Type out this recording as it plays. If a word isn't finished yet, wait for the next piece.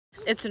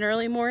It's an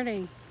early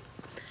morning,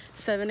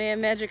 7 a.m.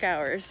 magic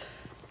hours.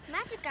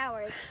 Magic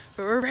hours.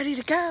 But we're ready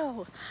to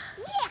go.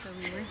 Yeah. So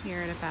we were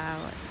here at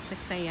about 6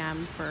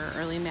 a.m. for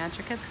early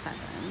magic at 7.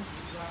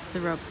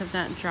 The ropes have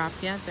not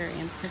dropped yet. They're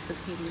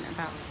anticipating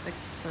about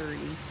 6:30.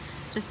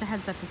 Just a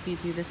heads up if you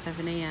do the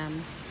 7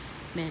 a.m.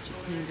 Magic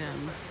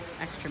Kingdom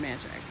extra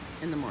magic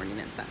in the morning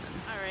at 7.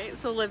 All right,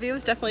 so Olivia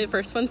was definitely the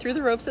first one through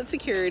the ropes at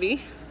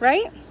security,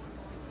 right?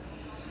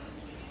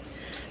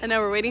 And now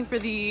we're waiting for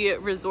the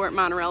resort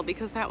monorail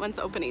because that one's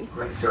opening.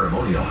 Great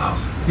Ceremonial House.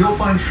 You'll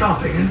find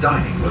shopping and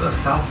dining with a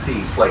South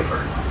Sea flavor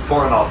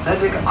for an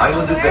authentic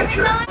island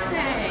adventure.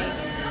 Hey,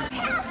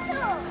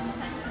 Castle.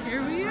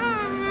 here we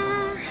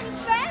are.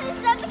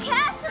 Friends of the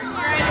castle.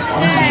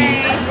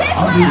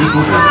 The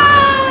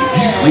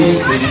East Wing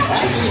Clinic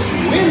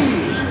wins.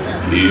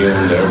 The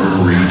end never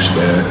reached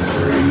that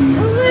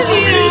grave.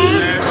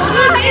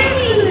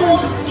 Oh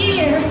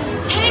dear.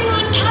 Hang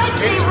on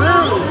tightly,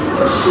 Roo.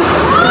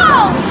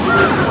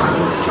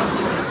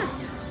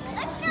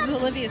 This is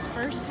Olivia's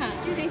first time.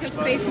 What do you think of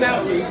Space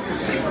Mountain?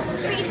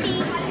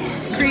 Creepy.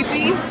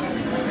 Creepy?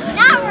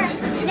 Now we're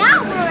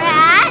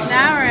at.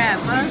 Now we're at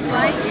Buzz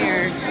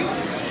Lightyear.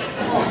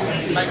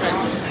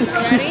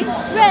 Ready?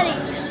 Ready.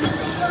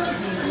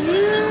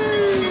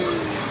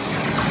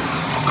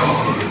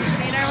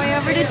 Made our way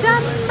over to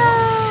Dumbo.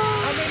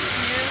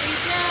 Here we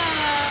go.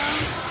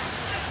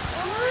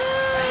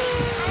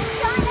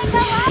 I'm gonna go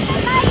up in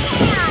my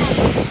hand.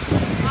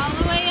 All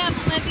the way up,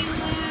 Libby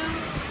Lou.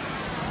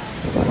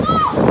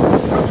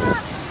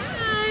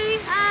 Hi.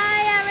 Hi,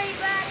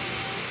 everybody.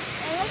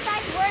 It looks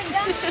like we're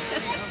done.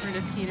 Over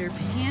to Peter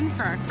Pan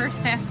for our first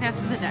Fast Pass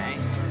of the day.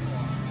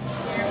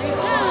 Here we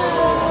go.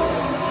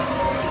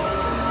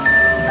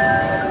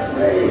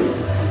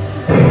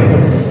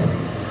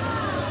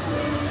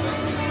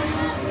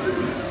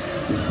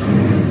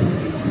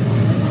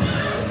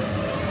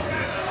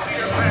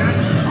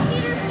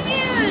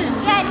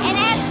 Good, and I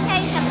have to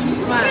tell you something.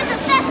 What? You're the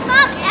best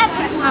mom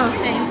ever. Oh,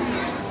 thank you.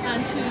 On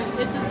to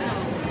It's a Snow.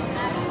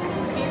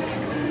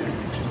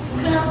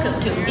 Welcome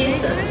to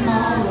It's a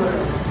Small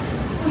World.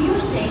 For your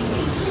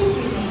safety, please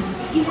remain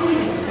seated for the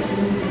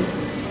movement.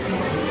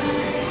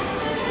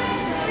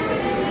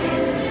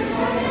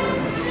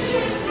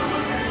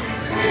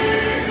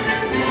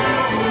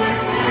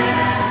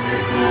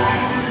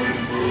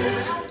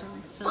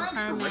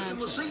 Thanks for making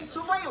the seats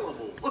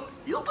available.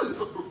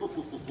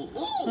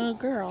 Oh,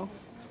 girl.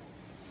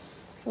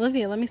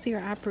 Olivia, let me see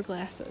your opera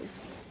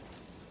glasses.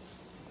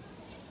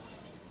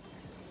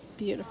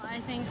 Beautiful. I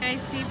think I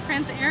see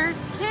Prince Eric's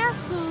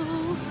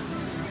castle.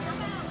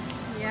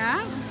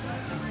 Yeah?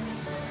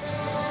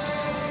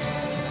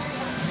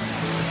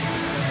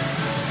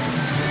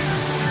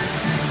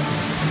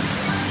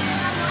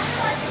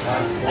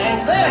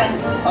 And then,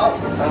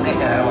 I'm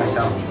getting ahead of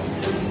myself.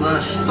 The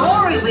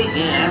story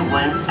began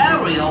when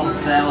Ariel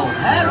fell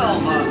head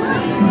over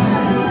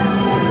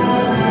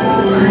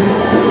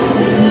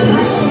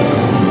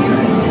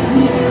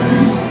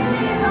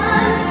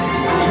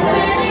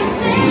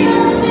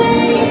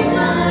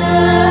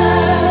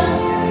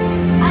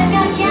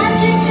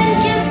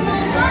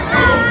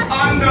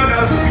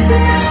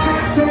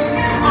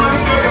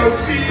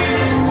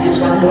It's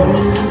one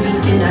morning to be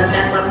thinner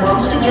that one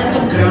wants to get the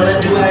girl,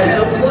 and do I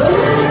help you?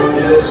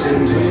 Yes,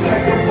 indeed.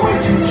 Like a boy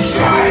too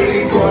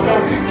shy, gonna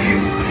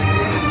kiss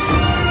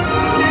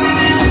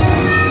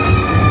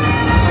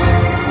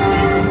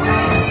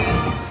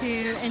To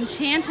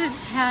Enchanted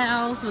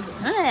Tales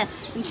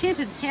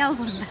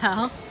with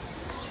Belle.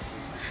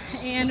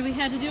 And we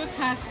had to do a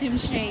costume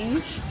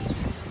change,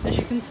 as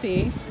you can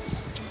see.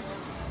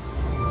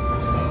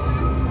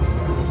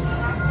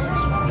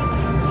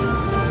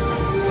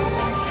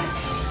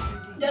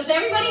 Does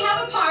everybody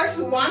have a part?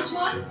 Who wants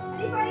one?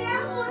 Anybody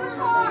else want a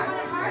part?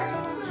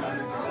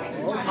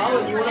 Oh,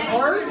 Colin, you want a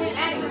part?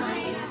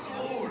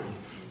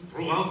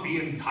 Throughout the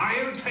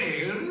entire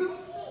tale,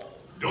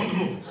 don't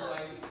move.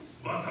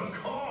 But of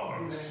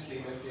course.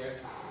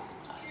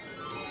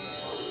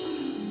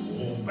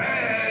 Oh,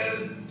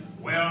 Belle,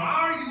 where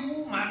are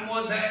you,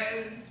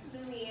 mademoiselle?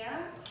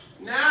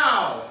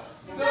 Now!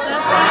 Oh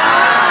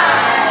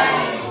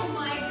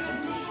my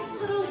goodness,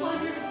 what a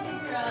wonderful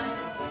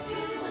surprise.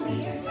 Let me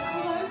just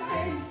tell our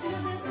friends,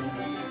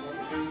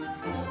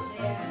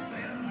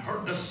 Belle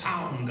heard the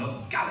sound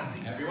of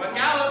galloping. Everyone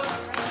gallop! It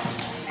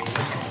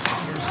was her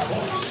father's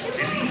horse,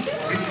 Philippe,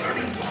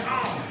 returning to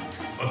town.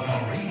 But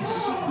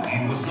Maurice, he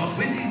was not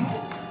with him.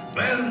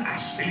 Belle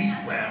asked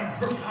Philippe where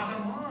her father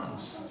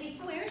was.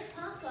 Where's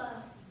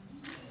Papa?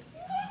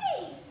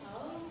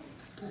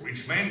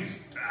 Which meant,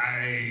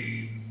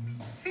 I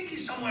think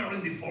he's somewhere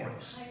in the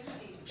forest.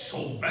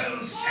 So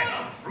Belle set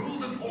out through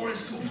the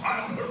forest to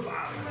find her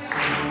father.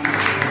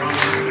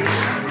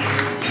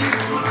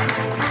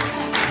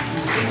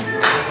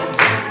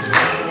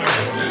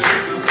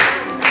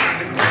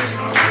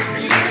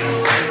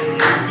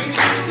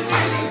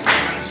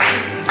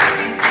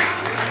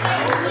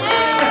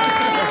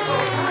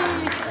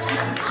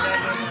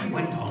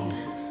 Went on.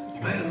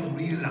 Belle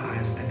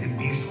realized that the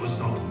beast was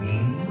not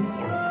mean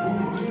or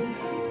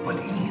cruel, but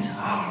in his his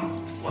heart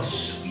was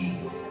sweet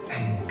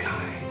and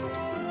kind.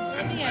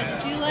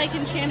 Yeah, did you like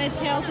Enchanted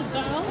Tales of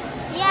Donald?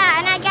 Yeah,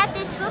 and I got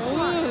this book.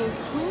 Oh,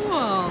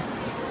 cool.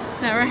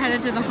 Now we're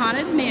headed to the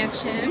Haunted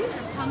Mansion.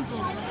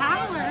 Rapunzel's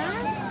Tower.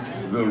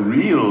 The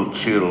real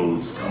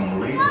chills come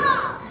later.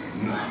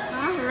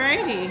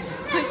 Alrighty.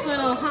 Quick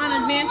little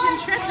Haunted Mansion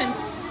trip, and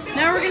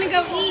now we're gonna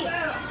go eat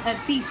at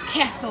Beast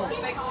Castle.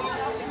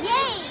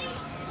 Yay!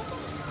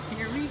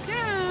 Here we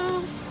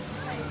go.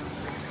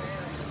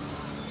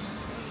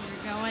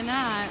 We're going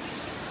up.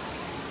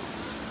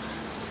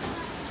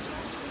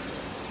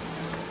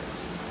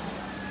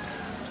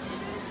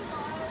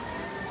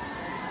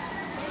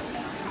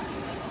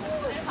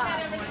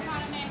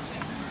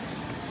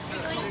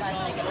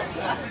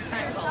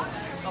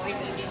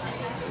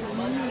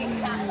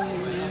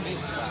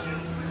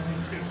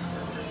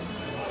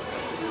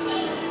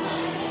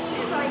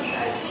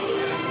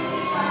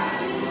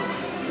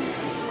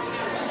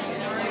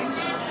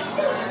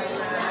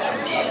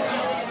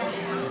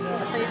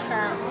 Place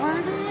our order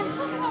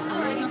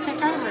and we can pick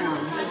our room.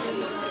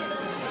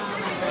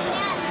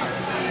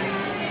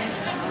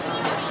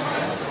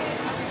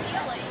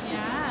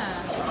 Yeah.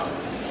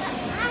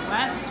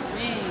 West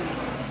Wing.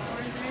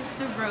 There's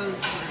the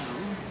Rose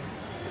Room.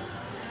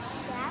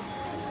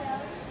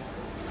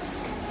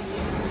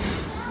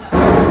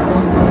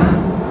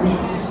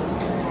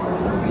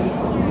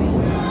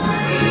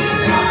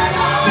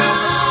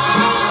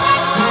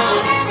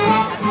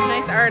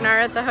 Nice R&R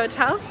at the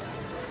hotel.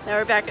 Now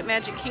we're back at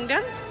Magic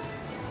Kingdom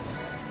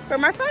for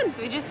more fun.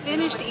 So we just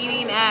finished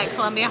eating at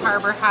Columbia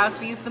Harbor House.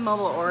 We used the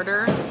mobile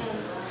order.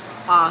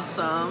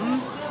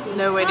 Awesome.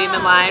 No waiting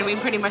in line. We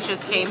pretty much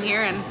just came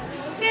here and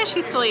yeah,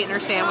 she's still eating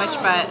her sandwich,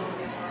 but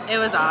it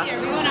was awesome. Here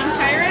we going on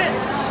Pirates.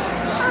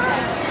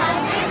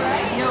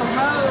 Yo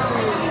ho!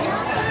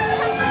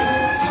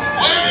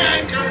 Weigh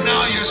anchor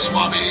now, you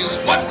swabbies.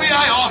 What be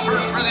I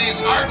offered for these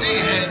hearty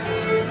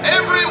heads?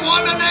 Every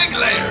one an egg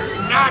layer.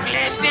 Not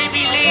lest they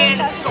be laying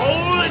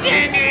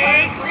golden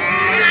eggs.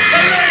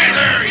 Hey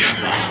there, you.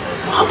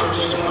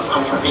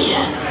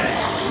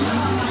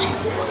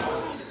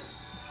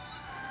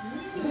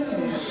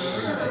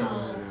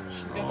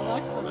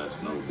 That's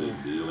no big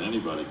deal.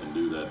 Anybody can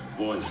do that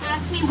voice.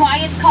 Ask me why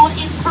it's called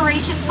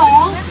Inspiration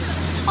Falls?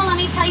 Well, let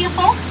me tell you,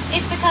 folks,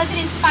 it's because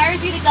it inspires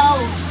you to go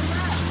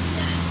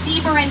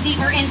deeper and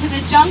deeper into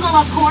the jungle,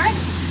 of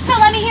course. So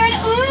let me hear an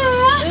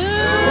ooh.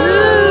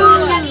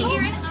 Ooh. Let me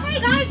hear an, hey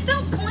guys,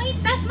 don't point.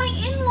 That's my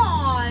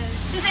in-laws.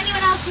 Does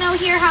anyone else know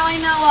here how I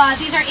know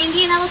these are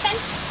Indian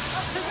elephants?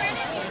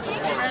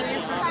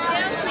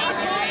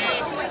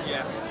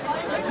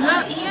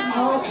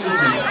 All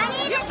content.